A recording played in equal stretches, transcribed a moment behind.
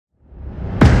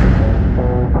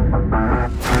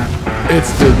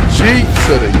It's the G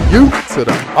to the U to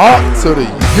the R to the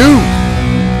U.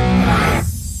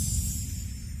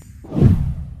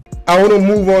 I want to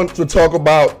move on to talk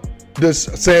about this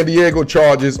San Diego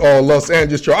Chargers or Los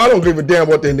Angeles Chargers. I don't give a damn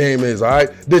what their name is, all right?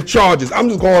 The Chargers. I'm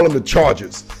just calling them the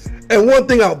Chargers. And one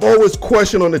thing I've always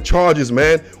questioned on the Chargers,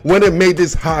 man, when it made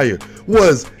this hire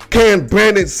was, can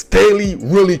Brandon Staley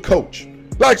really coach?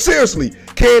 Like, seriously,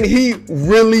 can he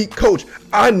really coach?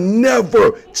 I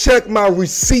never check my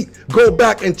receipt, go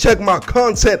back and check my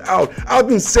content out. I've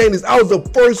been saying this. I was the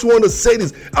first one to say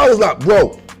this. I was like,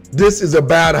 bro, this is a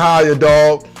bad hire,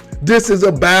 dog. This is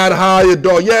a bad hire,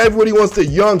 dog. Yeah, everybody wants the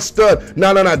young stud.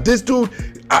 No. This dude,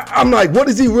 I'm like, what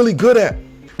is he really good at?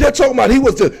 They're talking about he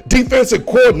was the defensive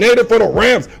coordinator for the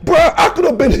Rams. Bruh, I could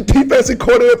have been the defensive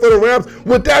coordinator for the Rams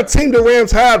with that team the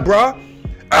Rams had, bruh.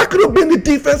 I could have been the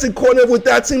defensive coordinator with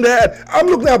that team they had. I'm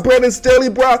looking at Brandon Staley,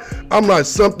 bruh. I'm like,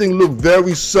 something look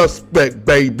very suspect,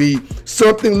 baby.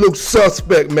 Something looks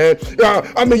suspect, man.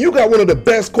 I mean, you got one of the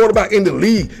best quarterbacks in the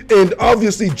league, and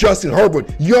obviously Justin Herbert,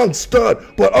 young stud.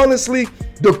 But honestly,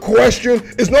 the question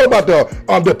is not about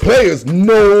the players,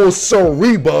 no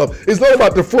sorry, bub. It's not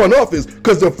about the front office,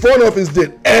 because the front office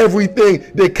did everything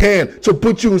they can to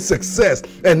put you in success.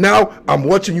 And now I'm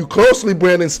watching you closely,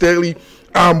 Brandon Staley.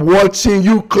 I'm watching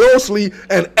you closely,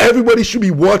 and everybody should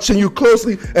be watching you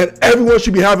closely, and everyone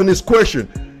should be having this question: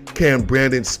 can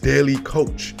Brandon Staley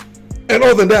coach? And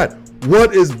other than that,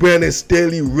 what is Brandon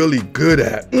Staley really good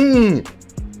at?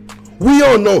 We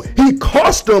all know he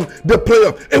cost them the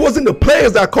playoff. It wasn't the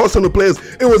players that cost him the players.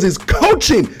 It was his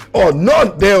coaching or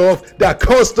none thereof that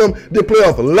cost them the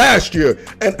playoff last year.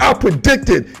 And I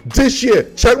predicted this year,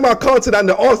 check my content on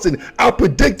the Austin, I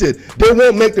predicted they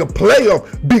won't make the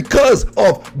playoff because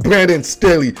of Brandon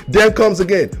Staley. Then comes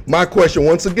again, my question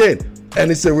once again,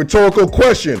 and it's a rhetorical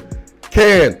question: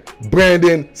 can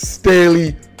Brandon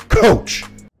Staley coach?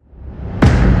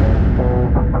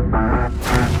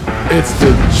 It's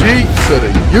the G to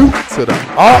the U to the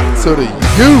R to the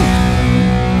U.